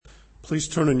Please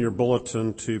turn in your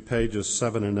bulletin to pages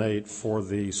 7 and 8 for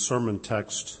the sermon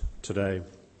text today.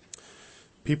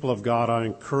 People of God, I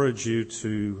encourage you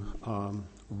to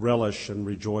relish and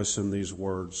rejoice in these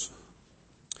words.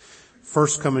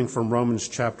 First, coming from Romans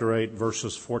chapter 8,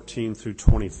 verses 14 through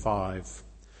 25.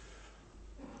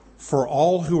 For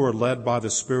all who are led by the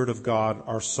Spirit of God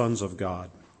are sons of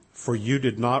God. For you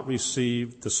did not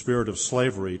receive the spirit of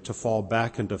slavery to fall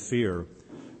back into fear,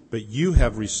 but you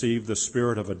have received the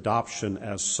spirit of adoption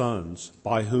as sons,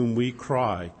 by whom we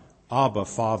cry, Abba,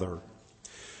 Father.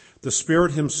 The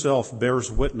Spirit himself bears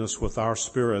witness with our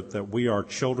spirit that we are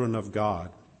children of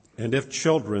God, and if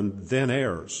children, then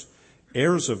heirs,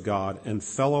 heirs of God and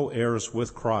fellow heirs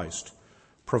with Christ,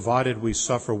 provided we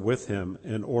suffer with him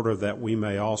in order that we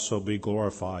may also be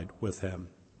glorified with him.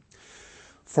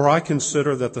 For I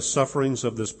consider that the sufferings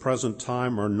of this present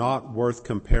time are not worth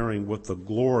comparing with the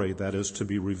glory that is to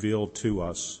be revealed to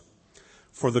us.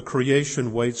 For the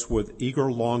creation waits with eager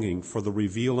longing for the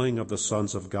revealing of the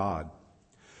sons of God.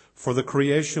 For the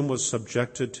creation was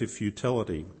subjected to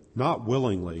futility, not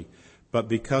willingly, but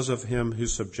because of him who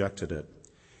subjected it,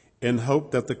 in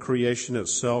hope that the creation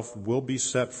itself will be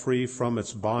set free from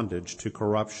its bondage to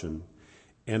corruption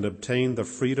and obtain the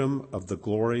freedom of the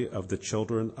glory of the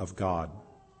children of God.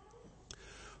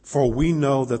 For we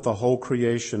know that the whole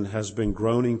creation has been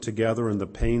groaning together in the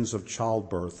pains of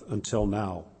childbirth until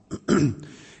now. And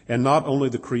not only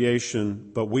the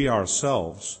creation, but we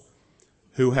ourselves,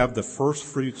 who have the first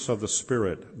fruits of the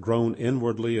Spirit, groan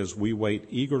inwardly as we wait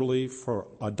eagerly for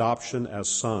adoption as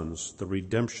sons, the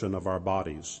redemption of our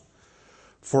bodies.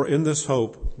 For in this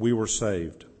hope we were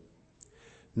saved.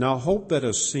 Now hope that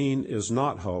is seen is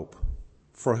not hope,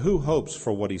 for who hopes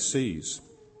for what he sees?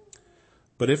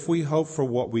 But if we hope for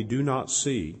what we do not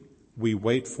see, we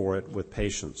wait for it with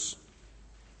patience.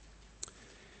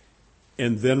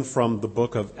 And then from the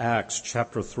book of Acts,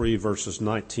 chapter 3, verses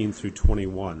 19 through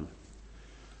 21.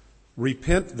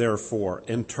 Repent, therefore,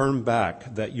 and turn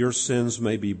back, that your sins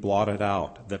may be blotted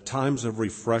out, that times of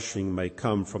refreshing may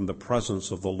come from the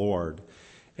presence of the Lord,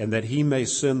 and that he may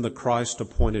send the Christ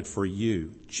appointed for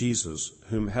you, Jesus,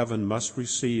 whom heaven must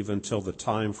receive until the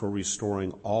time for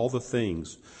restoring all the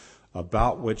things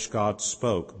about which God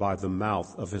spoke by the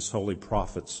mouth of his holy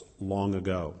prophets long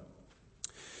ago.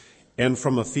 And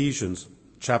from Ephesians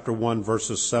chapter 1,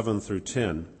 verses 7 through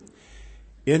 10,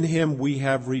 in him we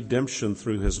have redemption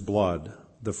through his blood,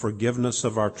 the forgiveness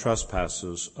of our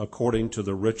trespasses, according to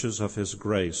the riches of his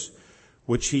grace,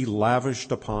 which he lavished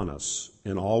upon us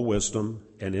in all wisdom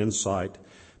and insight,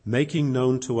 making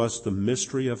known to us the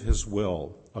mystery of his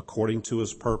will, according to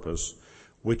his purpose,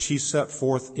 which he set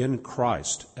forth in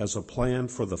Christ as a plan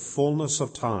for the fullness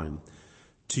of time,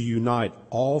 to unite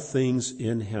all things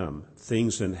in him,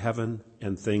 things in heaven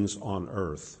and things on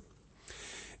earth.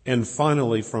 And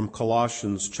finally, from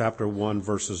Colossians chapter 1,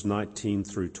 verses 19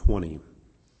 through 20.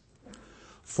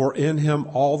 For in him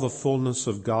all the fullness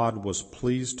of God was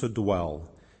pleased to dwell,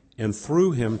 and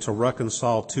through him to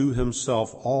reconcile to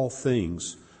himself all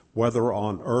things, whether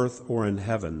on earth or in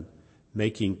heaven,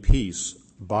 making peace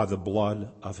by the blood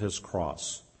of his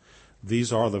cross.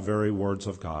 These are the very words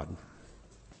of God.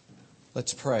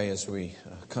 Let's pray as we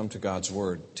come to God's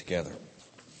word together.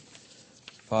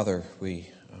 Father, we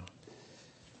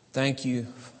thank you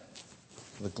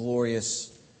for the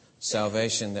glorious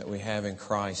salvation that we have in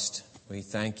Christ. We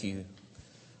thank you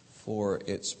for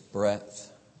its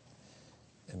breadth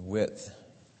and width,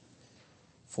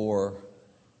 for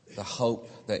the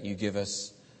hope that you give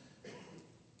us.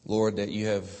 Lord, that you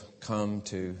have come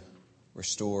to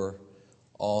restore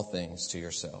all things to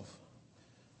yourself.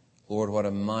 Lord, what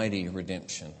a mighty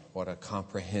redemption, what a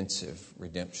comprehensive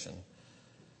redemption.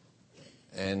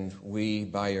 And we,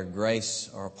 by your grace,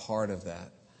 are a part of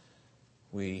that.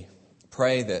 We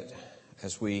pray that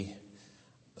as we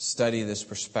study this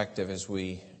perspective, as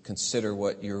we consider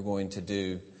what you're going to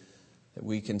do, that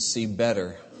we can see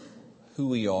better who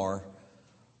we are,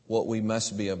 what we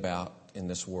must be about in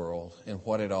this world, and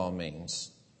what it all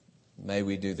means. May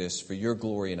we do this for your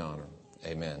glory and honor.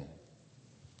 Amen.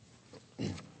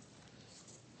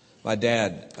 My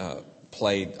dad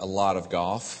played a lot of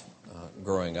golf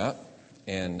growing up,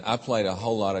 and I played a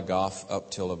whole lot of golf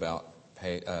up till about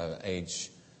age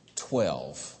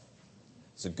 12.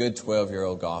 I was a good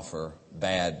 12-year-old golfer,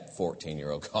 bad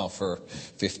 14-year-old golfer,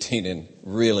 15 and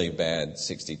really bad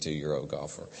 62-year-old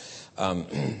golfer.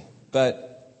 But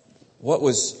what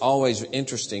was always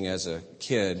interesting as a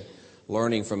kid,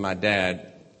 learning from my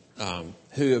dad,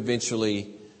 who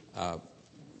eventually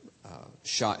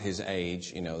shot his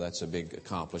age, that's a big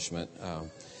accomplishment,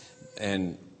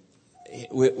 and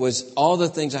it was all the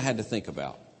things I had to think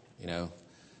about,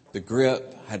 the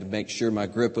grip, had to make sure my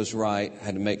grip was right,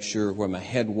 had to make sure where my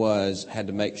head was, had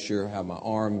to make sure how my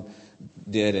arm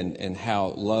did and how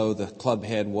low the club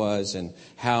head was and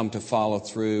how I'm to follow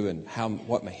through and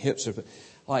what my hips are.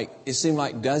 Like, it seemed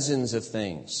like dozens of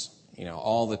things,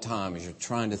 all the time as you're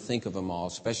trying to think of them all,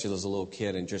 especially as a little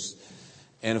kid.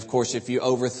 And of course, if you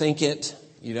overthink it,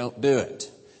 you don't do it.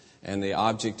 And the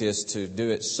object is to do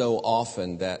it so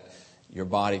often that your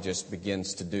body just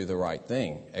begins to do the right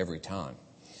thing every time.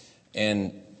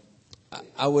 And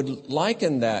I would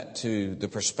liken that to the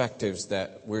perspectives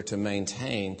that we're to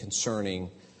maintain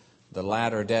concerning the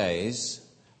latter days,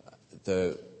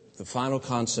 the final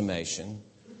consummation,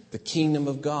 the kingdom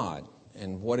of God,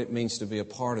 and what it means to be a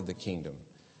part of the kingdom,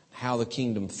 how the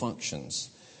kingdom functions.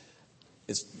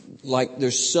 It's like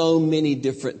there's so many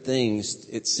different things,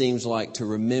 it seems like, to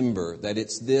remember that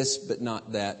it's this but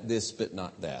not that, this but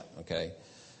not that, okay?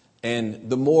 And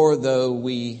the more, though,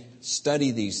 we study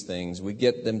these things, we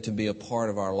get them to be a part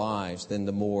of our lives, then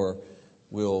the more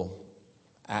we'll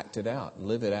act it out,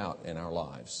 live it out in our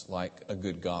lives like a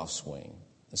good golf swing.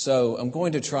 So I'm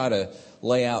going to try to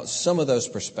lay out some of those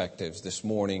perspectives this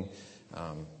morning.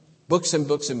 Books and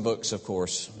books and books, of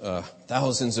course.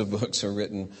 Thousands of books are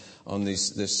written on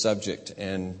this subject,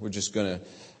 and we're just going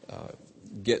to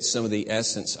get some of the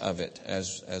essence of it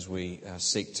as we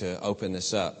seek to open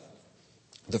this up.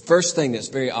 The first thing that's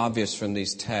very obvious from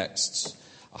these texts,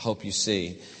 I hope you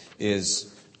see,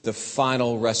 is the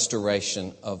final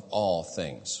restoration of all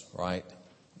things, right?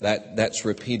 That's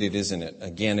repeated, isn't it?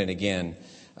 Again and again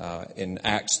in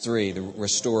Acts 3, the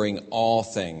restoring all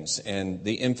things. And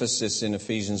the emphasis in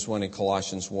Ephesians 1 and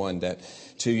Colossians 1 that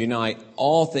to unite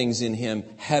all things in Him,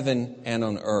 heaven and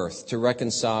on earth, to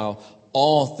reconcile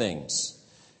all things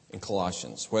in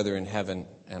Colossians, whether in heaven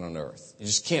and on earth. You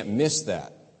just can't miss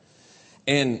that.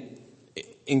 And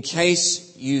in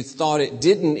case you thought it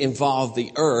didn't involve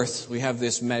the earth, we have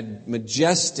this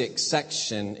majestic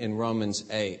section in Romans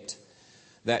 8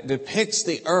 that depicts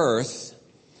the earth,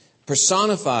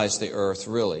 personifies the earth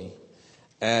really,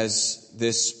 as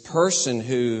this person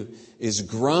who is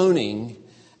groaning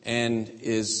and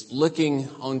is looking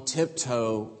on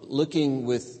tiptoe, looking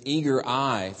with eager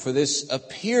eye for this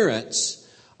appearance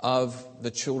of the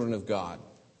children of God.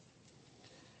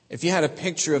 If you had a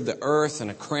picture of the earth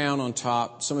and a crown on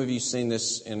top, some of you have seen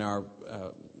this in our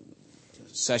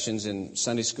sessions in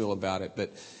Sunday school about it,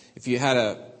 but if you had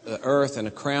a earth and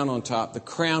a crown on top, the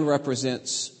crown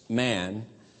represents man,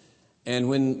 and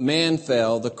when man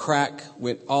fell, the crack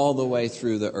went all the way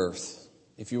through the earth.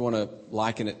 If you want to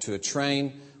liken it to a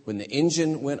train, when the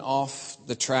engine went off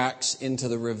the tracks into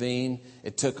the ravine,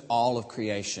 it took all of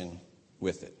creation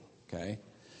with it, okay?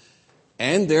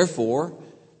 And therefore,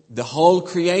 the whole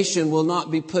creation will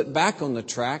not be put back on the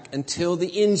track until the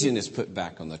engine is put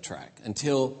back on the track,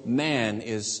 until man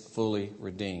is fully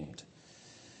redeemed.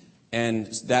 And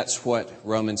that's what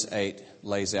Romans 8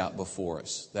 lays out before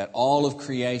us, that all of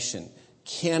creation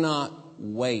cannot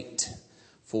wait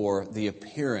for the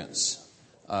appearance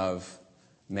of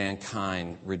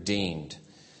mankind redeemed.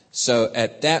 So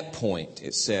at that point,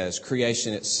 it says,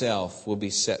 creation itself will be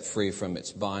set free from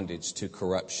its bondage to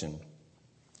corruption.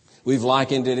 We've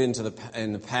likened it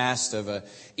in the past of an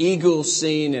eagle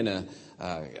seen in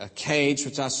a cage,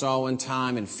 which I saw one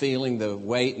time, and feeling the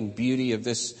weight and beauty of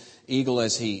this eagle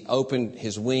as he opened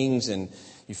his wings, and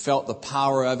you felt the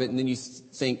power of it, and then you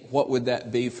think, what would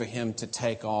that be for him to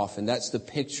take off? And that's the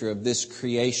picture of this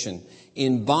creation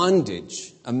in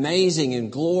bondage, amazing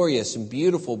and glorious and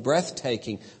beautiful,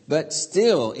 breathtaking, but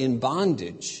still in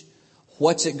bondage.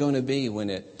 What's it going to be when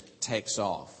it takes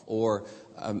off? Or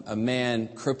a man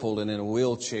crippled and in a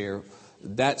wheelchair,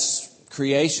 that's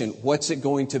creation. What's it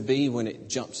going to be when it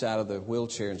jumps out of the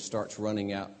wheelchair and starts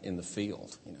running out in the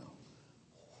field?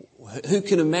 Who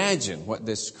can imagine what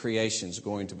this creation is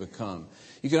going to become?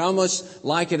 You could almost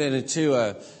liken it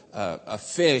to a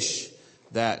fish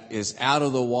that is out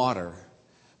of the water,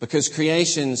 because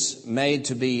creation's made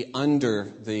to be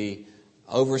under the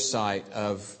oversight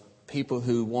of people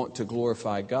who want to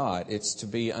glorify God. It's to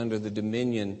be under the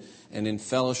dominion and in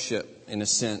fellowship, in a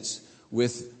sense,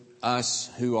 with us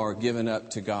who are given up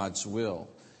to God's will.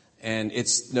 And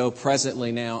it's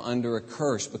presently now under a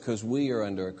curse because we are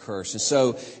under a curse. And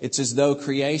so it's as though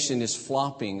creation is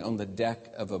flopping on the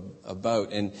deck of a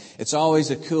boat. And it's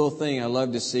always a cool thing. I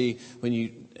love to see when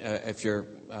if you're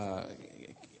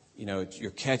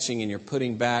catching and you're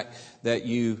putting back, that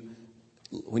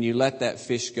when you let that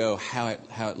fish go, how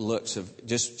it looks of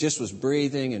just was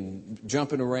breathing and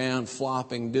jumping around,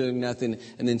 flopping, doing nothing,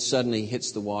 and then suddenly he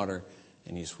hits the water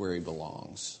and he's where he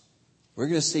belongs. We're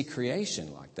going to see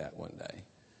creation like that one day.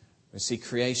 We see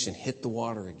creation hit the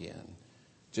water again,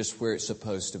 just where it's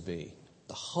supposed to be.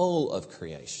 The whole of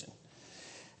creation.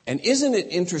 And isn't it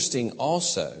interesting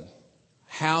also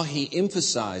how he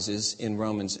emphasizes in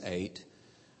Romans 8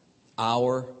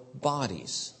 our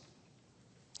bodies?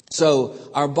 So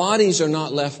our bodies are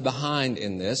not left behind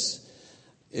in this.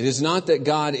 It is not that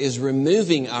God is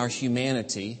removing our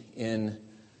humanity in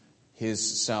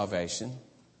His salvation.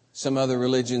 Some other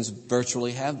religions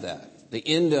virtually have that. The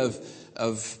end of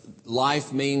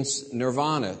life means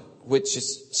nirvana, which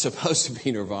is supposed to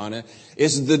be nirvana,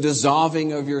 is the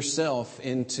dissolving of yourself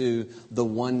into the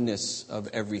oneness of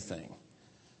everything.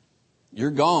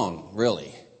 You're gone,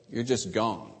 really. You're just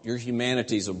gone. Your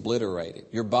humanity's obliterated.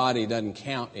 Your body doesn't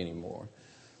count anymore.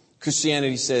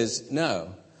 Christianity says,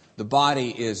 no, the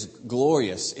body is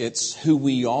glorious. It's who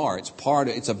we are.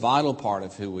 It's a vital part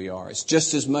of who we are. It's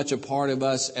just as much a part of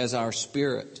us as our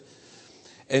spirit.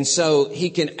 And so he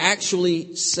can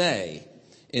actually say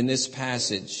in this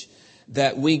passage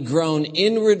that we groan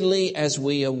inwardly as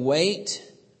we await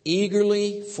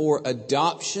eagerly for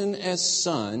adoption as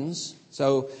sons.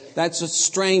 So that's a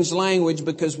strange language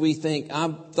because we think,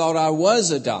 I thought I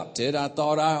was adopted. I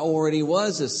thought I already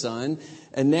was a son.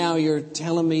 And now you're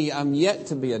telling me I'm yet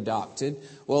to be adopted.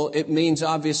 Well, it means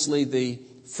obviously the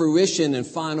fruition and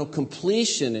final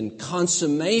completion and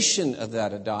consummation of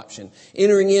that adoption.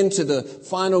 Entering into the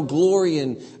final glory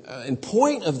and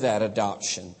point of that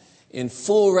adoption in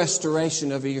full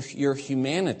restoration of your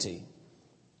humanity.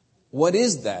 What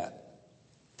is that?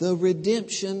 The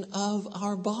redemption of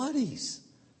our bodies.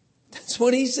 That's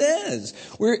what he says.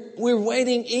 We're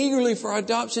waiting eagerly for our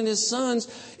adoption as sons.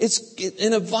 It's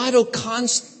in a vital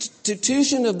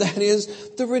constitution of that is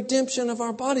the redemption of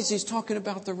our bodies. He's talking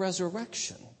about the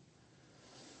resurrection.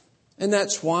 And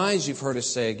that's why, as you've heard us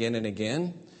say again and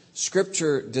again,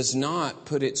 Scripture does not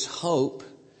put its hope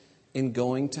in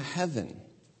going to heaven.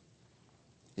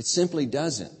 It simply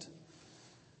doesn't.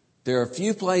 There are a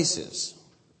few places,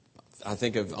 I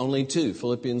think of only two,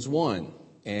 Philippians 1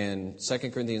 and 2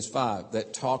 Corinthians 5,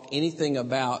 that talk anything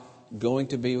about going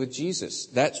to be with Jesus.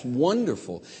 That's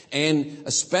wonderful. And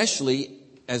especially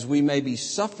as we may be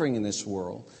suffering in this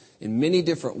world in many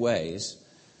different ways,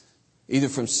 either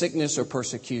from sickness or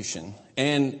persecution,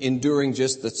 and enduring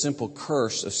just the simple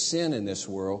curse of sin in this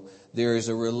world, there is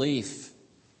a relief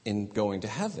in going to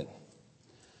heaven.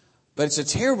 But it's a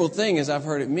terrible thing, as I've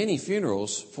heard at many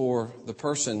funerals, for the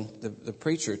person, the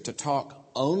preacher, to talk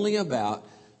only about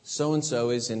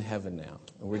so-and-so is in heaven now.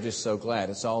 And we're just so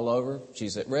glad. It's all over.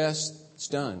 She's at rest. It's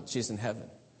done. She's in heaven.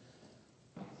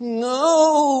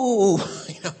 No,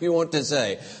 you want to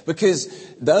say. Because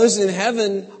those in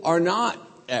heaven are not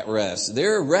at rest.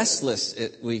 They're restless,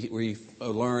 we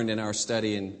learned in our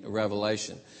study in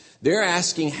Revelation. They're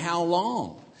asking how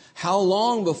long? How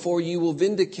long before you will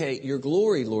vindicate your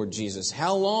glory, Lord Jesus?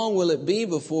 How long will it be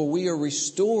before we are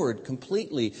restored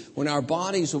completely, when our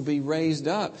bodies will be raised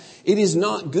up? It is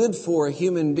not good for a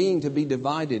human being to be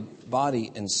divided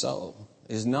body and soul.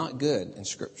 It is not good in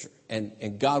Scripture.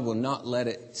 And God will not let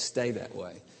it stay that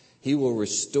way. He will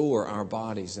restore our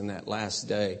bodies in that last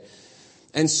day.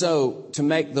 And so, to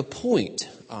make the point,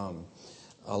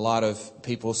 a lot of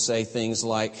people say things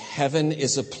like, heaven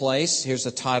is a place, here's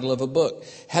the title of a book,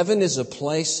 Heaven is a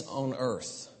Place on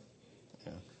Earth.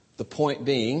 The point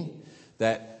being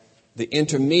that the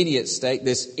intermediate state,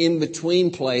 this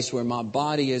in-between place where my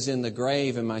body is in the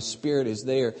grave and my spirit is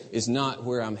there, is not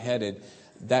where I'm headed.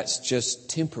 That's just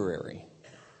temporary.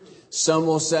 Some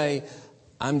will say,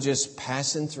 I'm just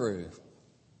passing through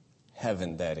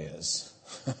heaven, that is.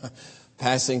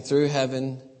 Passing through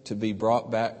heaven to be brought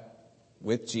back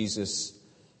with Jesus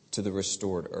to the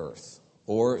restored earth.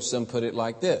 Or some put it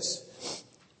like this.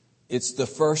 It's the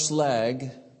first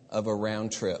leg of a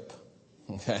round trip.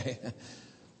 Okay?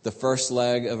 The first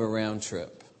leg of a round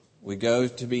trip. We go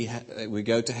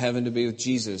to heaven to be with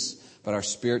Jesus, but our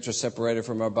spirits are separated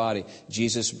from our body.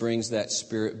 Jesus brings that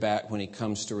spirit back when He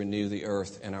comes to renew the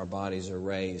earth, and our bodies are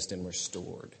raised and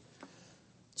restored.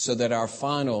 So that our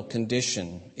final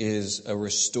condition is a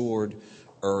restored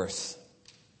earth.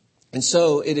 And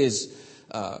so it is,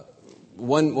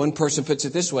 one person puts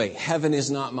it this way, heaven is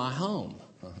not my home.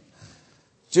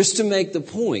 Just to make the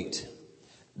point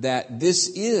that this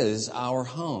is our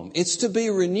home. It's to be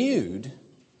renewed.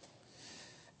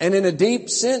 And in a deep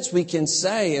sense, we can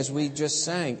say, as we just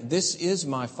sang, this is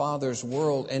my Father's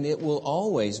world, and it will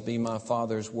always be my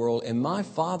Father's world. And my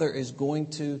Father is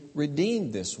going to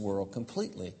redeem this world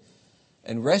completely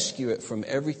and rescue it from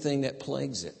everything that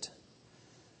plagues it.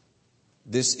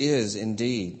 This is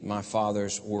indeed my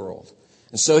Father's world.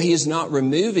 And so He is not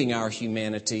removing our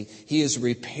humanity. He is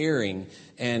repairing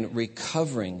and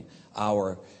recovering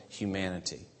our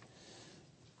humanity.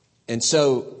 And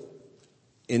so,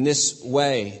 in this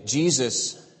way,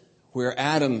 Jesus, where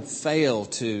Adam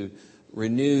failed to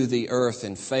renew the earth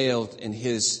and failed in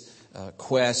his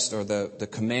quest or the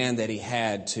command that he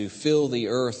had to fill the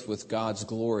earth with God's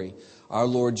glory, our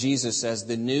Lord Jesus, as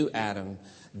the new Adam,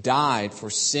 died for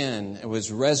sin and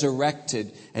was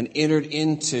resurrected and entered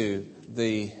into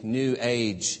the new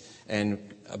age and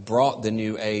brought the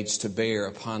new age to bear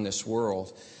upon this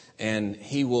world. And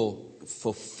he will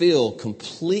fulfill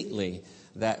completely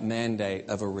that mandate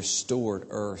of a restored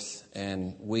earth,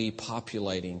 and we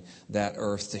populating that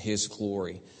earth to his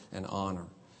glory and honor.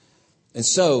 And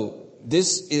so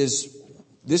this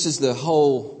is the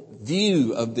whole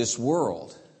view of this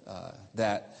world,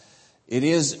 that it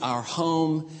is our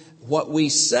home. What we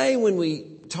say when we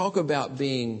talk about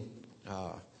being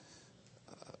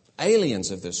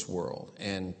aliens of this world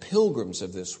and pilgrims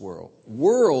of this world,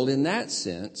 world in that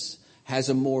sense has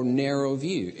a more narrow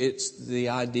view. It's the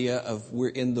idea of we're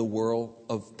in the world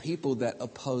of people that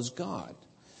oppose God.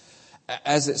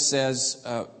 As it says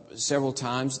several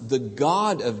times, the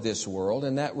God of this world,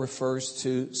 and that refers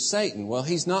to Satan. Well,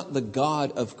 he's not the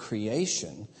God of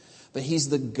creation, but he's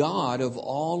the God of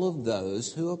all of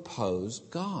those who oppose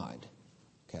God.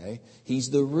 Okay? He's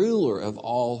the ruler of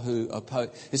all who oppose.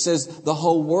 It says the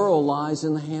whole world lies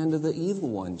in the hand of the evil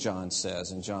one, John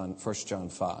says in 1 John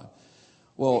 5.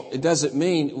 Well, that doesn't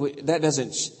mean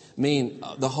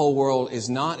the whole world is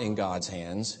not in God's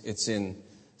hands. It's in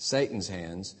Satan's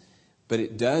hands. But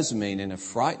it does mean in a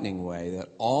frightening way that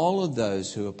all of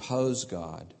those who oppose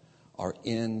God are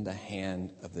in the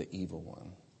hand of the evil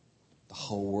one. The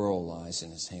whole world lies in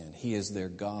his hand. He is their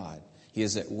God. He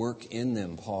is at work in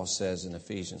them, Paul says in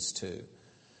Ephesians 2.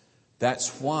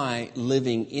 That's why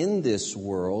living in this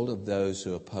world of those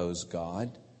who oppose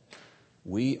God,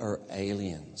 we are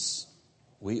aliens.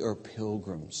 We are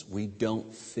pilgrims. We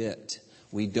don't fit.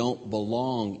 We don't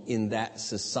belong in that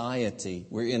society.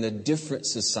 We're in a different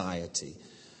society.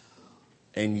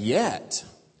 And yet,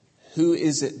 who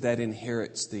is it that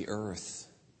inherits the earth?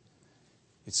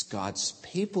 It's God's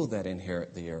people that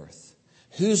inherit the earth.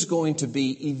 Who's going to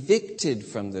be evicted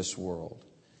from this world?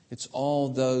 It's all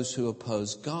those who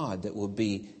oppose God that will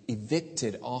be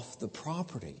evicted off the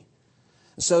property.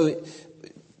 So,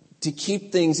 to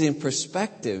keep things in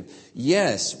perspective,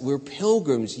 yes, we're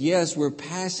pilgrims. Yes, we're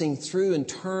passing through in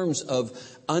terms of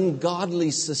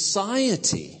ungodly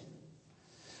society.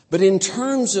 But in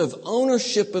terms of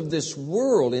ownership of this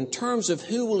world, in terms of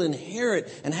who will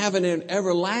inherit and have an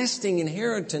everlasting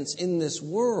inheritance in this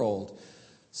world,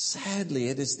 sadly,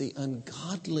 it is the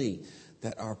ungodly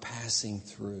that are passing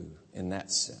through in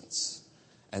that sense,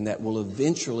 and that will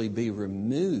eventually be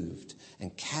removed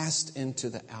and cast into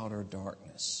the outer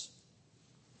darkness.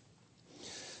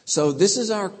 So this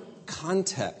is our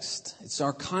context. It's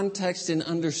our context in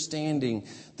understanding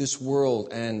this world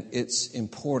and its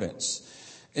importance.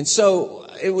 And so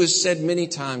it was said many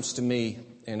times to me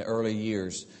in early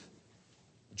years,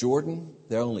 Jordan,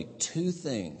 there are only two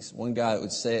things. One guy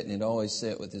would say it, and he'd always say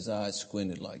it with his eyes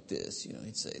squinted like this.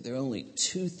 He'd say, there are only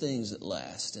two things that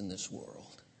last in this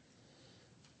world: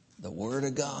 the Word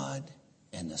of God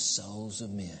and the souls of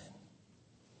men.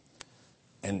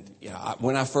 And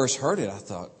when I first heard it, I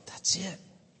thought, that's it.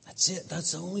 That's it.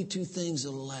 That's the only two things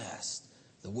that will last: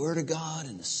 the Word of God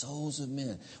and the souls of men.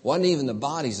 It wasn't even the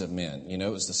bodies of men. It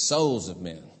was the souls of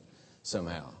men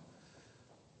somehow.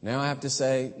 Now I have to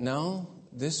say, no,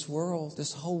 this world,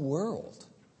 this whole world,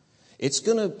 it's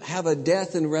going to have a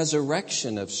death and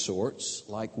resurrection of sorts,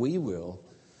 like we will.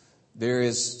 There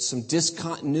is some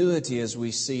discontinuity as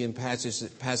we see in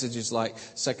passages like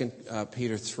 2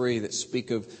 Peter 3 that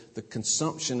speak of the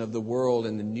consumption of the world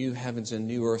and the new heavens and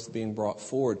new earth being brought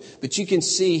forward. But you can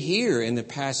see here in the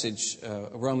passage,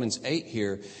 Romans 8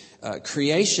 here,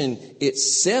 creation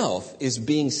itself is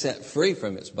being set free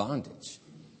from its bondage.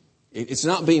 It's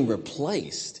not being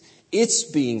replaced. It's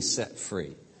being set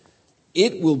free.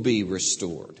 It will be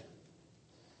restored.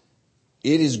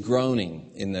 It is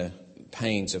groaning in the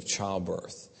pains of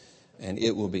childbirth, and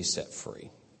it will be set free.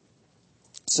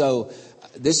 So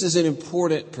this is an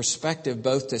important perspective,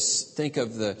 both to think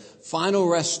of the final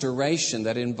restoration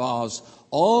that involves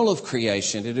all of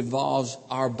creation. It involves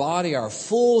our body, our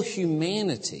full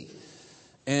humanity.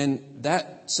 And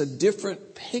that's a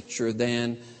different picture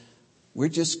than we're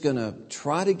just going to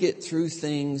try to get through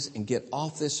things and get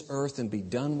off this earth and be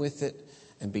done with it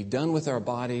and be done with our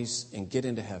bodies and get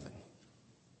into heaven.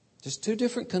 Just two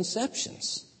different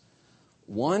conceptions.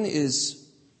 One is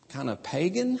kind of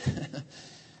pagan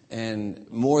and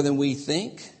more than we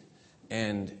think.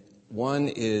 And one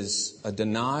is a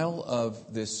denial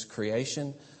of this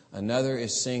creation, Another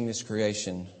is seeing this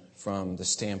creation from the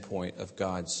standpoint of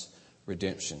God's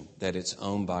redemption, that it's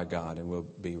owned by God and will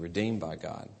be redeemed by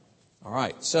God. All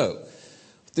right, so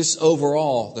this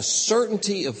overall, the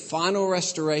certainty of final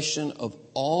restoration of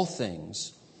all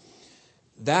things,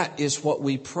 that is what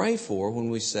we pray for when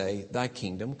we say, Thy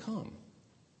kingdom come.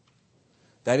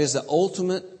 That is the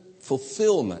ultimate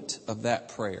fulfillment of that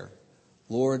prayer.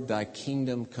 Lord, Thy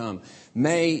kingdom come.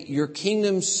 May Your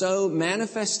kingdom so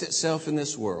manifest itself in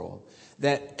this world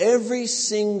that every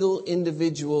single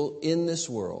individual in this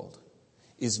world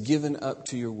is given up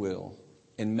to Your will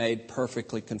and made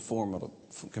perfectly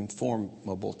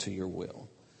conformable to Your will,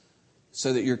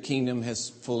 so that Your kingdom has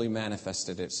fully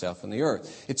manifested itself in the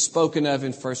earth. It's spoken of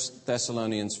in 1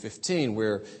 Thessalonians 15,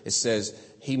 where it says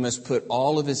He must put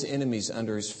all of His enemies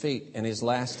under His feet, and His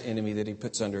last enemy that He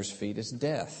puts under His feet is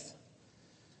death.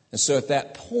 And so at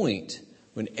that point,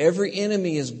 when every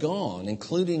enemy is gone,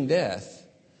 including death,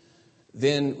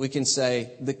 then we can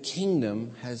say the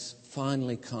kingdom has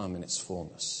finally come in its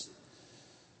fullness.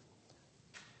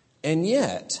 And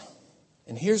yet,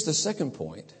 and here's the second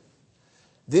point,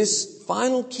 this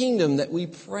final kingdom that we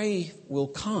pray will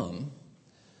come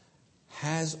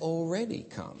has already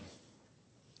come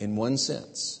in one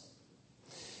sense.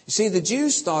 You see, the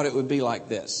Jews thought it would be like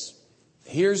this.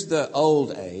 Here's the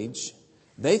old age.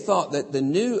 They thought that the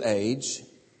new age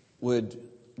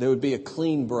there would be a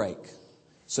clean break,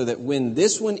 so that when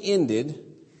this one ended,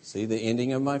 see the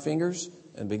ending of my fingers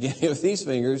and beginning of these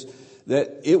fingers,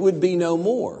 that it would be no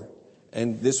more.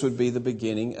 And this would be the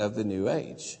beginning of the new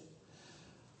age.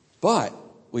 But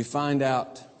we find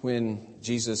out when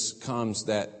Jesus comes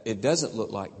that it doesn't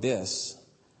look like this,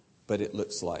 but it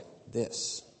looks like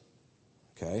this.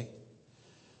 Okay?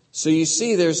 So you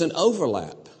see there's an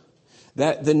overlap.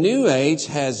 That the new age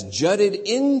has jutted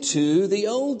into the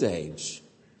old age.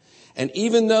 And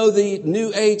even though the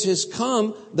new age has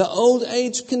come, the old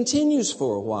age continues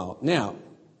for a while. Now,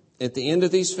 at the end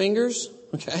of these fingers,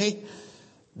 okay,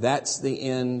 that's the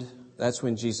end. That's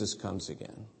when Jesus comes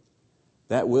again.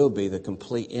 That will be the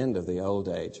complete end of the old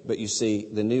age. But you see,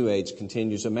 the new age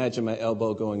continues. Imagine my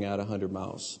elbow going out 100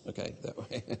 miles. Okay, that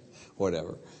way,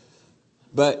 whatever.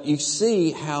 But you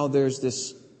see how there's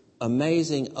this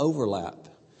amazing overlap.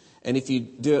 And if you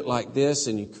do it like this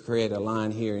and you create a line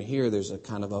here and here, there's a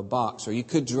kind of a box. Or you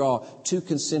could draw two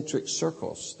concentric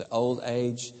circles, the old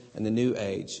age and the new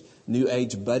age. New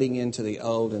age butting into the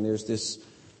old, and there's this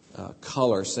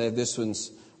color. Say this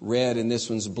one's red and this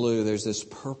one's blue. There's this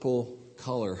purple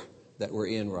color that we're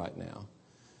in right now.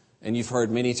 And you've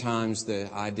heard many times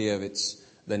the idea of it's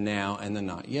the now and the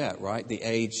not yet, right?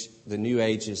 The new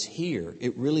age is here.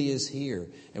 It really is here.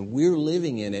 And we're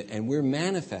living in it and we're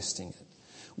manifesting it.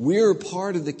 We're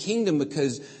part of the kingdom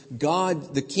because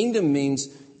the kingdom means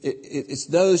it's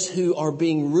those who are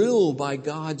being ruled by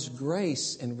God's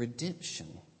grace and redemption.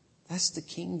 That's the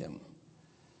kingdom.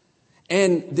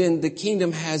 And then the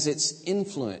kingdom has its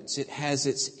influence. It has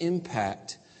its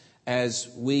impact as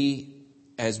we,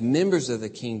 as members of the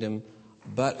kingdom,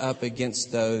 butt up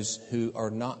against those who are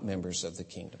not members of the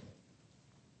kingdom.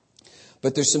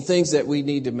 But there's some things that we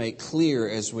need to make clear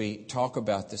as we talk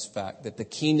about this fact that the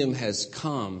kingdom has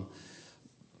come,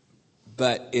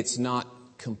 but it's not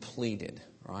completed,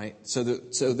 right? So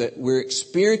that we're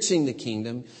experiencing the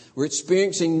kingdom, we're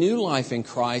experiencing new life in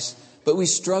Christ, but we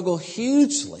struggle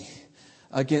hugely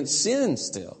against sin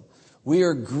still. We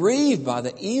are grieved by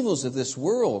the evils of this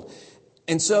world.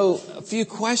 And so a few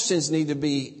questions need to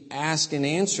be asked and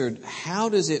answered. How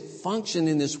does it function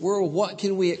in this world? What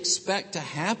can we expect to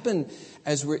happen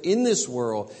as we're in this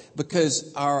world?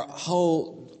 Because our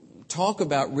whole talk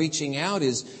about reaching out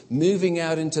is moving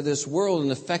out into this world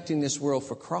and affecting this world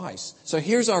for Christ. So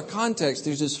here's our context.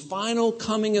 There's this final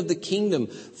coming of the kingdom,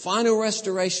 final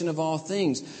restoration of all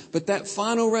things. But that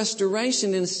final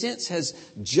restoration, in a sense, has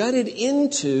jutted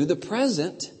into the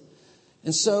present.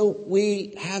 And so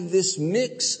we have this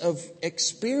mix of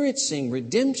experiencing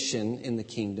redemption in the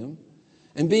kingdom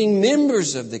and being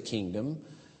members of the kingdom,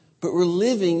 but we're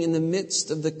living in the midst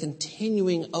of the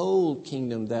continuing old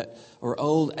kingdom or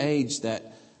old age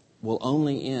that will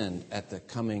only end at the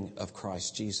coming of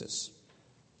Christ Jesus.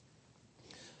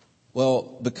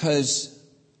 Well, because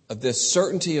of this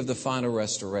certainty of the final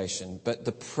restoration, but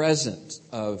the present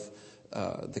of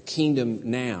the kingdom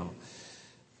now,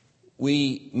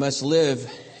 we must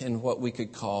live in what we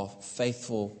could call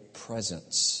faithful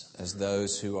presence as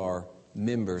those who are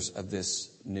members of this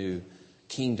new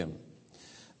kingdom.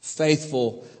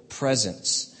 Faithful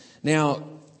presence. Now,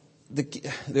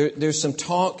 there's some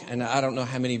talk, and I don't know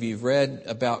how many of you have read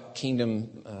about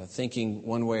kingdom thinking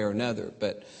one way or another,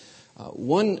 but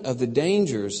one of the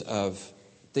dangers of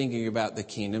thinking about the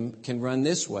kingdom can run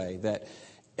this way, that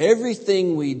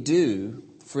everything we do,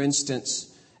 for instance,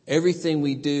 everything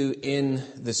we do in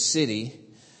the city,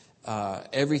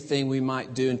 everything we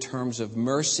might do in terms of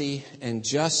mercy and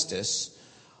justice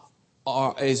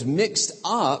is mixed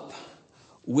up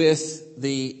with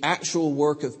the actual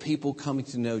work of people coming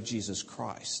to know Jesus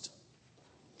Christ.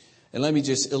 And let me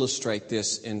just illustrate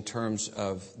this in terms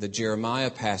of the Jeremiah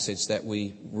passage that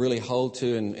we really hold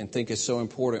to and think is so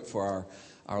important for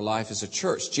our life as a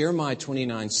church. Jeremiah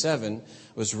 29:7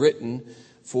 was written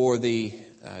for the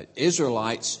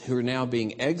Israelites who are now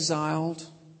being exiled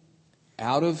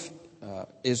out of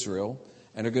Israel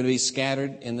and are going to be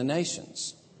scattered in the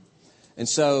nations. And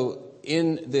so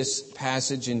in this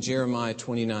passage in Jeremiah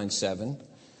 29:7,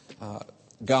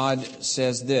 God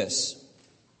says this: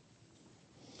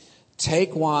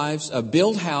 take wives,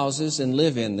 build houses and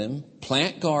live in them,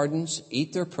 plant gardens,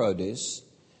 eat their produce.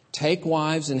 Take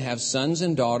wives and have sons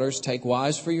and daughters. Take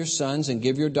wives for your sons and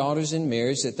give your daughters in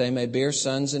marriage that they may bear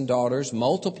sons and daughters.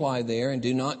 Multiply there and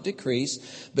do not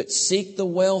decrease, but seek the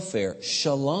welfare,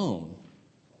 shalom,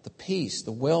 the peace,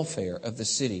 the welfare of the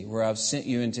city where I've sent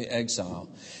you into exile.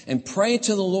 And pray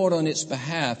to the Lord on its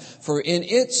behalf, for in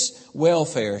its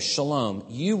welfare, shalom,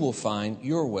 you will find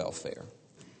your welfare.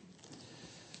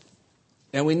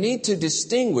 Now we need to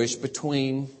distinguish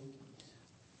between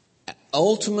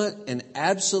ultimate and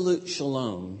absolute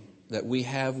shalom that we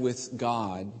have with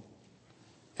God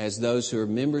as those who are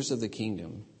members of the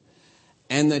kingdom,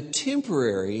 and the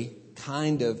temporary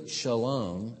kind of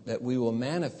shalom that we will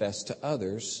manifest to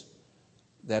others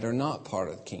that are not part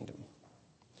of the kingdom.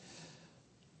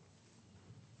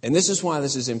 And this is why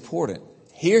this is important.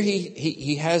 Here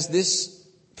he has this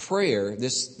prayer,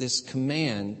 this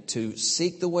command to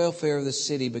seek the welfare of the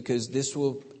city, because this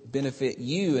will benefit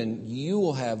you and you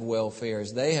will have welfare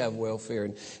as they have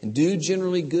welfare, and do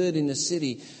generally good in the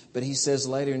city. But he says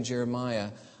later in Jeremiah,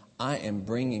 I am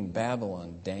bringing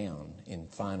Babylon down in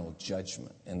final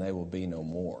judgment and they will be no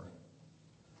more.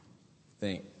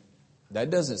 Think, that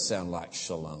doesn't sound like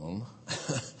shalom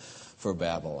for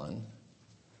Babylon.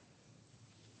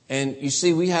 And you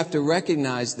see, we have to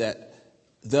recognize that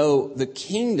though the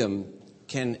kingdom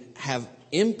can have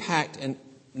impact in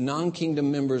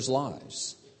non-kingdom members'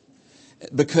 lives,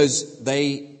 because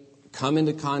they come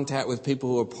into contact with people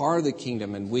who are part of the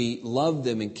kingdom, and we love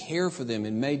them and care for them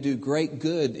and may do great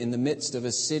good in the midst of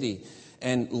a city.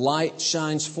 And light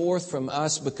shines forth from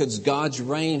us because God's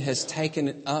reign has taken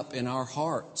it up in our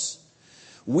hearts.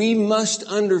 We must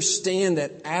understand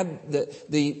that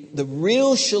the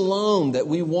real shalom that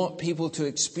we want people to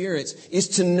experience is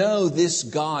to know this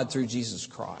God through Jesus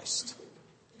Christ.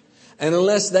 And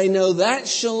unless they know that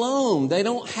shalom, they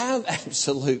don't have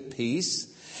absolute peace.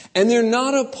 And they're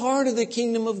not a part of the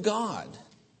kingdom of God.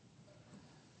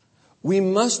 We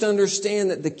must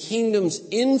understand that the kingdom's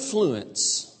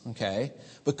influence,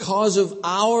 because of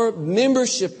our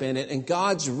membership in it and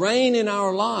God's reign in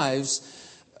our lives,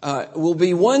 will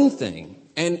be one thing.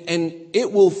 And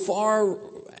it will far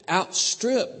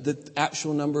outstrip the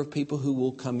actual number of people who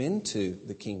will come into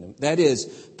the kingdom. That is,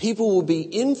 people will be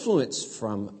influenced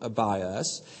by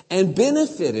us and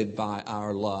benefited by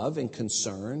our love and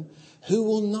concern, who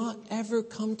will not ever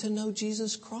come to know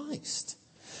Jesus Christ.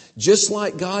 Just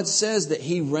like God says that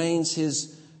He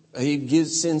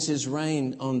sends His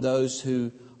rain on those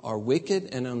who are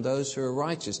wicked and on those who are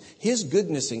righteous. His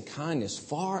goodness and kindness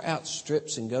far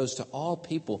outstrips and goes to all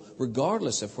people,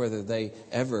 regardless of whether they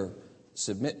ever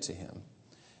submit to Him.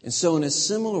 And so in a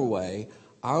similar way,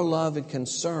 our love and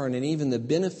concern and even the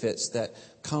benefits that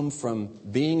come from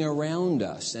being around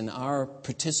us and our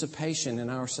participation in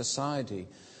our society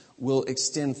will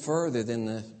extend further than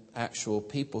the actual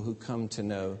people who come to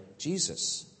know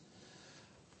Jesus.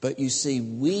 But you see,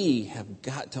 we have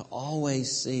got to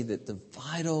always see that the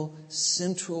vital,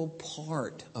 central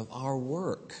part of our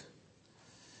work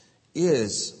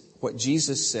is what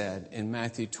Jesus said in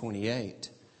Matthew 28,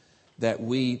 that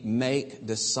we make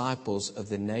disciples of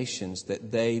the nations,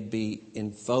 that they be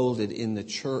enfolded in the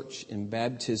church in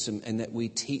baptism, and that we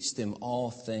teach them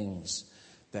all things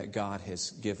that God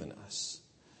has given us.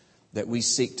 That we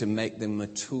seek to make them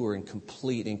mature and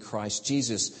complete in Christ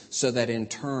Jesus, so that in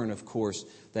turn, of course,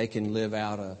 they can live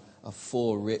out a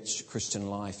full, rich Christian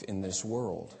life in this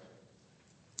world.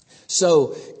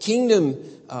 So, kingdom,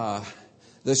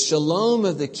 the shalom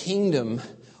of the kingdom,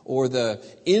 or the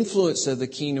influence of the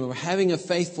kingdom, or having a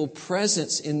faithful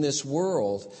presence in this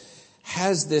world,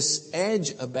 has this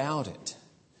edge about it.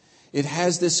 It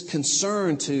has this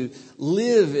concern to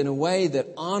live in a way that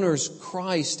honors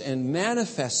Christ and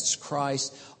manifests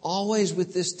Christ, always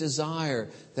with this desire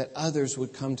that others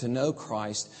would come to know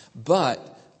Christ,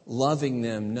 but loving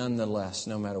them nonetheless,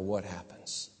 no matter what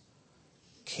happens.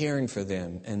 Caring for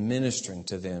them and ministering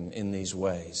to them in these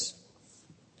ways.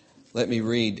 Let me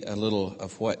read a little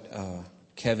of what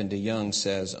Kevin DeYoung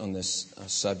says on this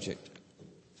subject.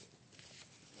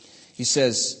 He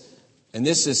says, and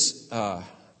this is,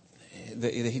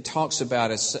 he talks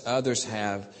about, as others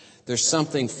have, there's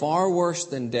something far worse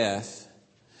than death,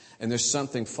 and there's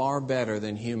something far better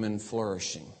than human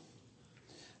flourishing.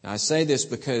 Now, I say this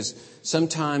because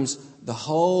sometimes the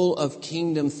whole of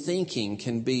kingdom thinking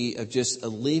can be of just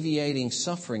alleviating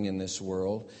suffering in this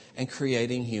world and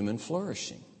creating human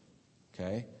flourishing.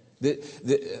 Okay?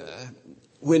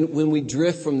 When we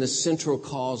drift from the central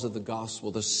cause of the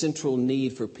gospel, the central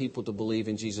need for people to believe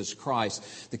in Jesus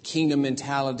Christ, the kingdom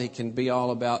mentality can be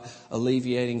all about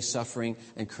alleviating suffering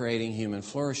and creating human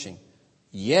flourishing.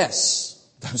 Yes,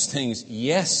 those things,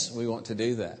 yes, we want to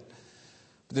do that.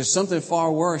 But there's something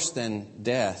far worse than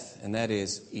death, and that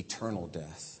is eternal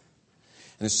death.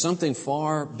 And there's something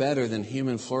far better than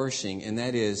human flourishing, and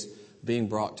that is being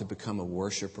brought to become a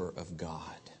worshiper of God.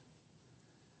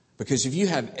 Because if you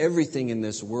have everything in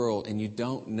this world and you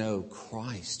don't know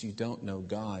Christ, you don't know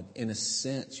God, in a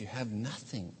sense, you have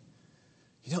nothing.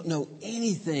 You don't know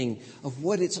anything of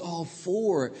what it's all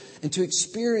for. And to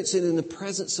experience it in the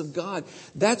presence of God,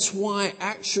 that's why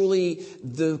actually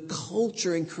the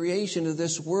culture and creation of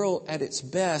this world at its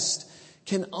best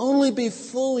can only be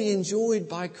fully enjoyed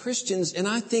by Christians. And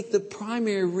I think the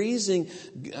primary reason,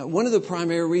 one of the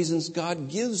primary reasons God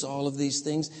gives all of these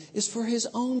things is for His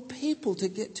own people to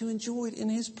get to enjoy it in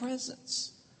His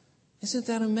presence. Isn't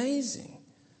that amazing?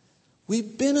 We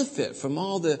benefit from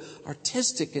all the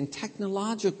artistic and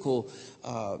technological,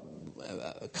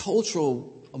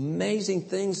 cultural, amazing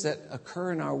things that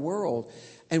occur in our world.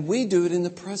 And we do it in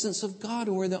the presence of God,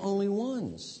 and we're the only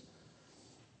ones.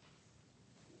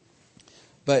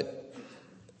 But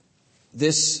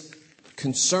this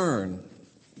concern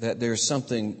that there's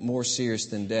something more serious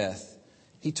than death,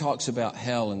 he talks about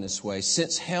hell in this way.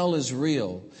 Since hell is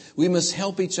real, we must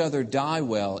help each other die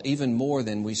well even more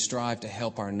than we strive to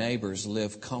help our neighbors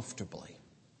live comfortably.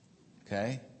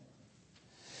 Okay?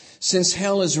 Since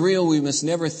hell is real, we must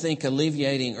never think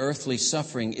alleviating earthly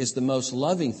suffering is the most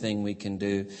loving thing we can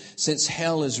do. Since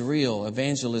hell is real,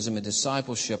 evangelism and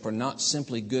discipleship are not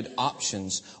simply good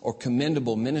options or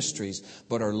commendable ministries,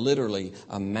 but are literally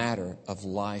a matter of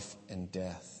life and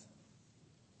death.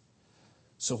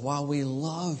 So while we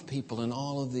love people in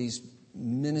all of these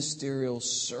ministerial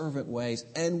servant ways,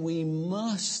 and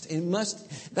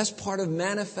that's part of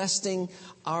manifesting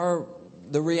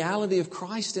the reality of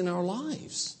Christ in our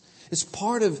lives. It's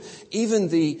part of even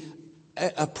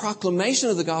a proclamation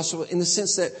of the gospel in the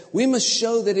sense that we must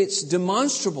show that it's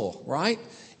demonstrable, right?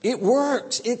 It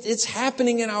works. It's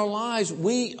happening in our lives.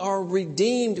 We are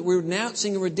redeemed. We're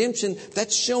announcing a redemption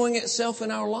that's showing itself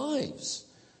in our lives.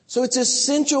 So it's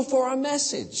essential for our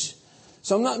message.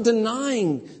 So I'm not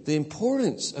denying the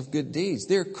importance of good deeds.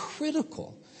 They're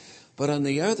critical. But on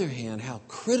the other hand, how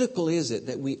critical is it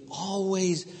that we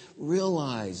always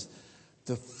realize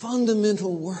the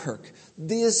fundamental work,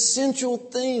 the essential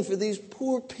thing for these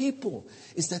poor people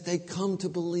is that they come to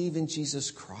believe in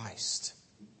Jesus Christ.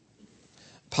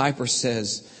 Piper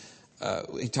says,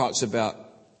 he talks about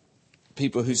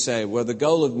people who say, well, the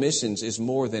goal of missions is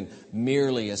more than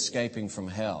merely escaping from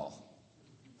hell.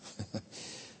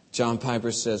 John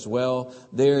Piper says, well,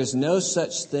 there is no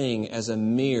such thing as a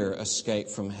mere escape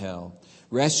from hell.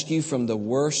 Rescue from the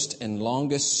worst and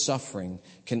longest suffering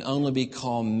can only be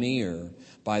called mere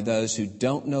by those who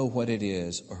don't know what it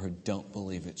is or who don't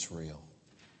believe it's real.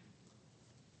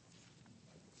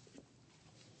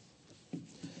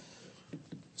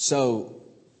 So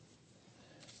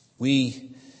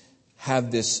we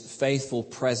have this faithful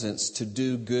presence to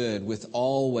do good with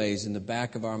always in the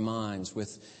back of our minds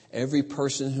with every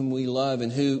person whom we love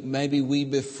and who maybe we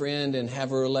befriend and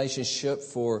have a relationship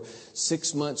for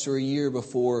 6 months or a year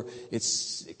before it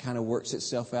kind of works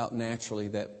itself out naturally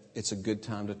that it's a good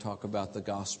time to talk about the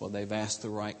gospel. They've asked the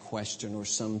right question or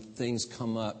some things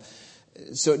come up.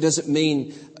 So it doesn't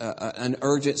mean an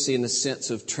urgency in the sense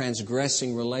of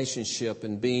transgressing relationship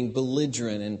and being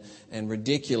belligerent and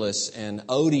ridiculous and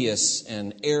odious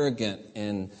and arrogant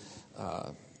and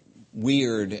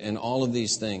weird and all of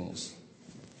these things.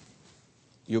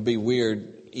 You'll be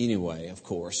weird anyway, of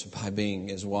course, by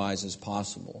being as wise as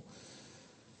possible.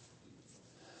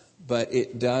 But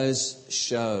it does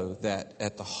show that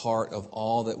at the heart of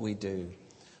all that we do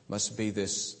must be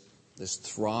this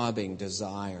throbbing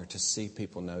desire to see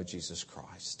people know Jesus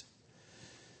Christ.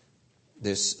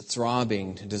 This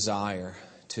throbbing desire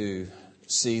to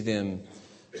see them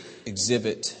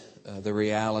exhibit the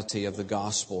reality of the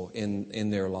gospel in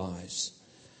their lives.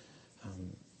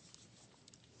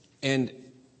 And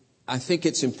I think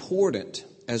it's important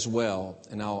as well,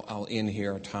 and I'll end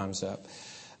here, our time's up.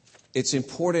 It's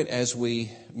important as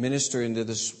we minister in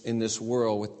this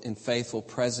world in faithful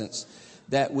presence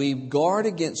that we guard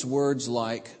against words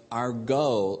like our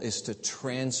goal is to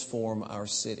transform our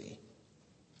city.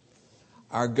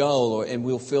 Our goal, and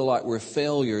we'll feel like we're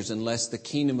failures unless the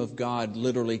kingdom of God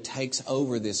literally takes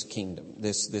over this kingdom,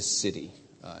 this city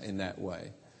in that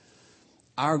way.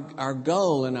 Our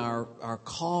goal and our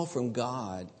call from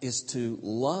God is to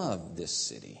love this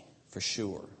city for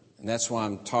sure. And that's why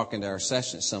I'm talking to our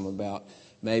session some about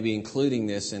maybe including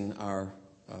this in our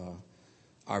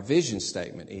vision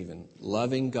statement even.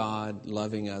 Loving God,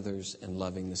 loving others, and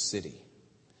loving the city.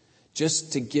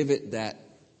 Just to give it that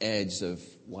edge of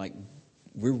like,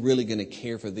 we're really going to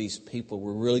care for these people.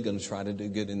 We're really going to try to do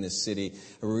good in this city.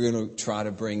 Or we're going to try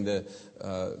to bring the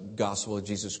gospel of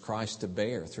Jesus Christ to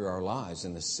bear through our lives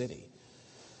in the city.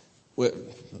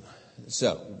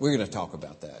 So we're going to talk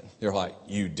about that. They're like,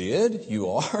 you did?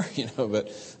 You are?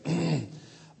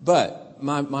 But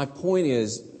my point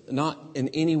is not in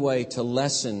any way to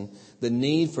lessen the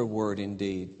need for Word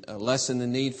Indeed, lessen the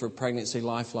need for Pregnancy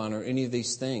Lifeline or any of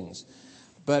these things.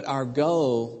 But our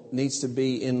goal needs to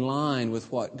be in line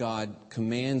with what God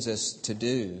commands us to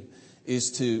do,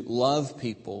 is to love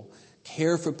people,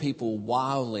 care for people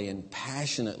wildly and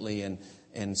passionately and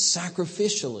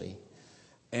sacrificially,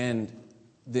 and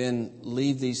then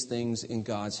leave these things in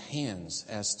God's hands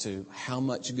as to how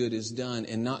much good is done,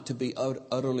 and not to be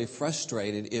utterly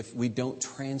frustrated if we don't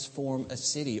transform a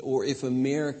city or if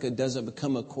America doesn't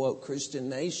become a, quote, Christian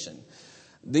nation.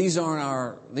 These aren't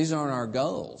our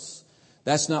goals.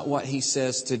 That's not what he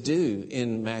says to do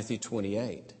in Matthew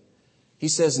 28. He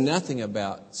says nothing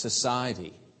about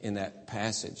society in that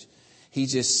passage. He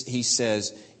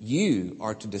says, you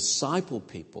are to disciple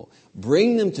people,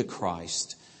 bring them to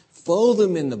Christ, fold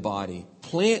them in the body,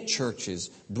 plant churches,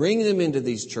 bring them into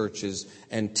these churches,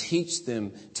 and teach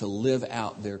them to live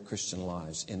out their Christian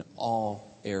lives in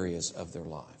all areas of their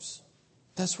lives.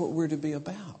 That's what we're to be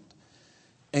about.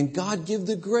 And God give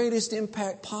the greatest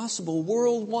impact possible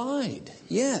worldwide.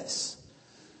 Yes.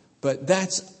 But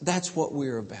that's what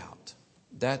we're about.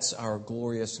 That's our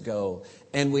glorious goal.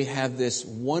 And we have this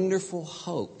wonderful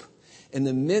hope in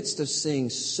the midst of seeing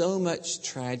so much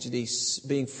tragedy,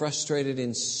 being frustrated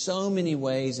in so many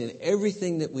ways in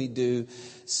everything that we do,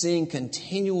 seeing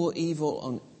continual evil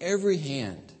on every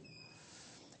hand.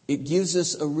 It gives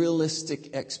us a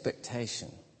realistic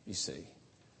expectation, you see.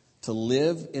 To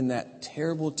live in that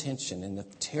terrible tension and the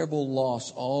terrible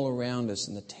loss all around us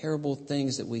and the terrible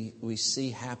things that we see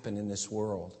happen in this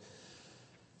world.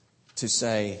 To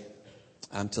say,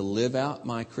 I'm to live out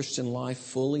my Christian life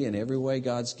fully in every way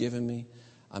God's given me.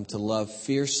 I'm to love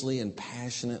fiercely and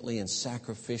passionately and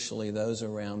sacrificially those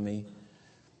around me.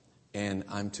 And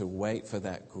I'm to wait for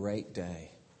that great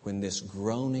day when this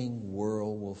groaning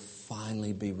world will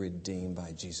finally be redeemed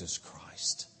by Jesus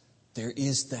Christ. There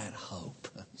is that hope,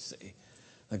 see,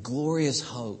 a glorious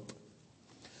hope.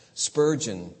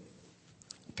 Spurgeon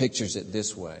pictures it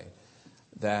this way,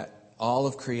 that all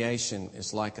of creation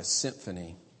is like a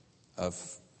symphony of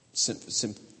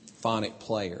symphonic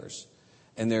players.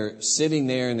 And they're sitting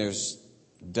there and there's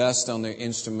dust on their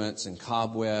instruments and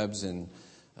cobwebs and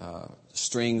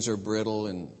strings are brittle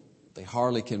and they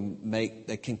hardly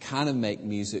they can kind of make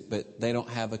music, but they don't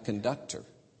have a conductor.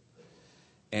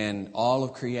 And all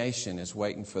of creation is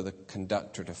waiting for the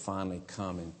conductor to finally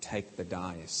come and take the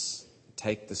dais,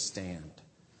 take the stand.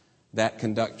 That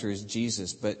conductor is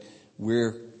Jesus, but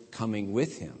we're coming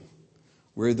with him.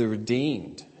 We're the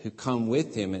redeemed who come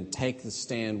with him and take the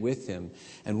stand with him.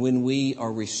 And when we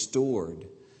are restored,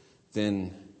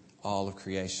 then all of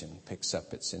creation picks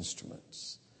up its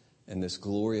instruments. And this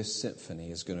glorious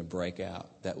symphony is going to break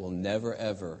out that will never,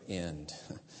 ever end.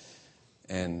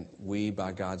 And we,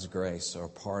 by God's grace, are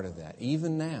part of that.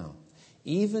 Even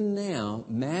now,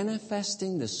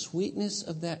 manifesting the sweetness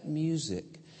of that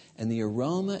music and the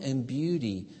aroma and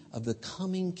beauty of the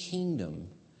coming kingdom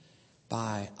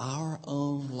by our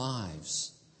own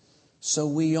lives. So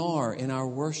we are, in our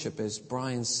worship, as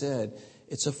Brian said,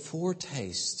 it's a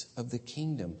foretaste of the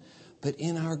kingdom. But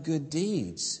in our good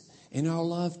deeds, in our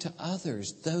love to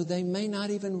others, though they may not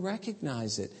even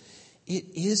recognize it, it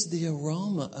is the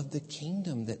aroma of the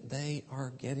kingdom that they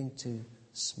are getting to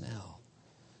smell.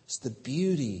 It's the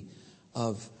beauty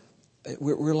of,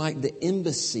 we're like the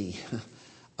embassy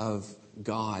of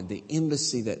God, the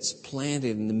embassy that's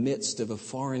planted in the midst of a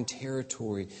foreign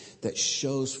territory that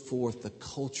shows forth the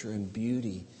culture and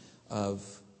beauty of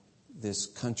this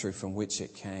country from which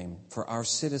it came. For our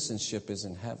citizenship is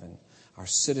in heaven. Our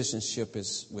citizenship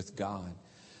is with God.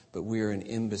 But we are an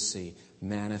embassy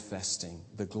manifesting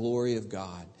the glory of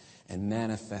God and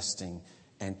manifesting,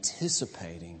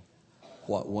 anticipating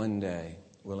what one day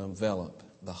will envelop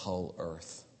the whole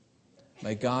earth.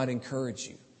 May God encourage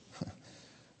you.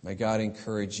 May God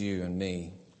encourage you and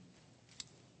me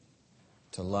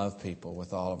to love people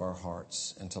with all of our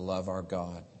hearts and to love our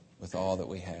God with all that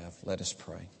we have. Let us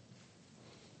pray.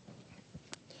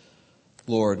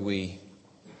 Lord, we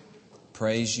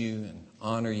praise you and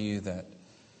honor you that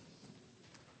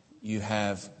you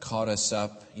have caught us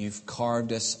up. You've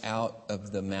carved us out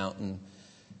of the mountain.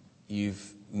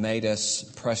 You've made us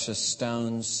precious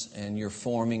stones, and you're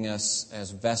forming us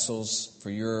as vessels for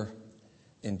your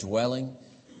indwelling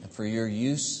and for your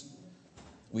use.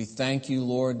 We thank you,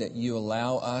 Lord, that you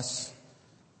allow us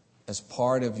as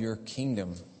part of your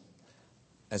kingdom,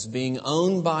 as being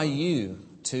owned by you,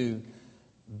 to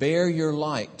bear your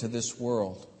light to this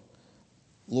world.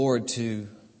 Lord, to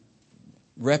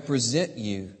represent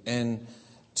you and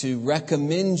to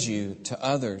recommend you to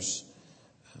others.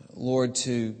 Lord,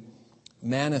 to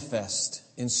manifest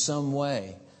in some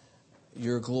way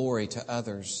your glory to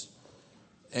others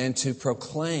and to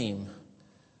proclaim,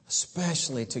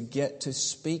 especially to get to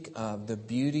speak of the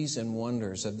beauties and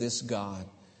wonders of this God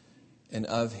and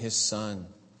of His Son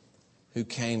who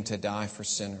came to die for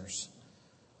sinners.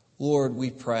 Lord, we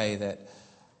pray that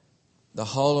the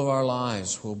whole of our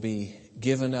lives will be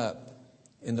given up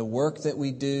in the work that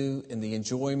we do, in the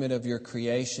enjoyment of your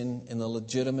creation, in the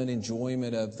legitimate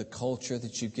enjoyment of the culture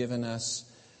that you've given us,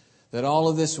 that all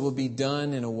of this will be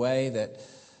done in a way that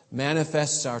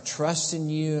manifests our trust in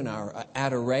you and our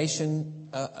adoration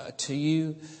to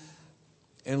you.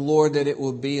 And Lord, that it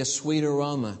will be a sweet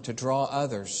aroma to draw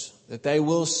others, that they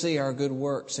will see our good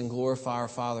works and glorify our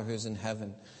Father who's in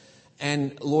heaven.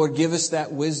 And Lord, give us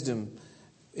that wisdom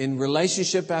in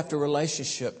relationship after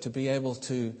relationship to be able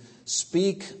to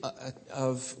speak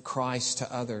of Christ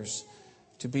to others,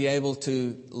 to be able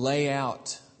to lay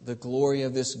out the glory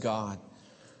of this God.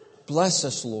 Bless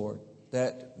us, Lord,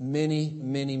 that many,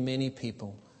 many, many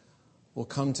people will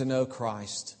come to know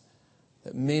Christ,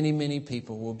 that many, many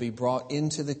people will be brought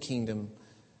into the kingdom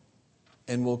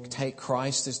and will take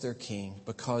Christ as their King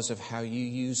because of how you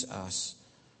use us.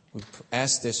 We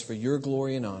ask this for your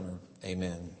glory and honor.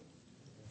 Amen.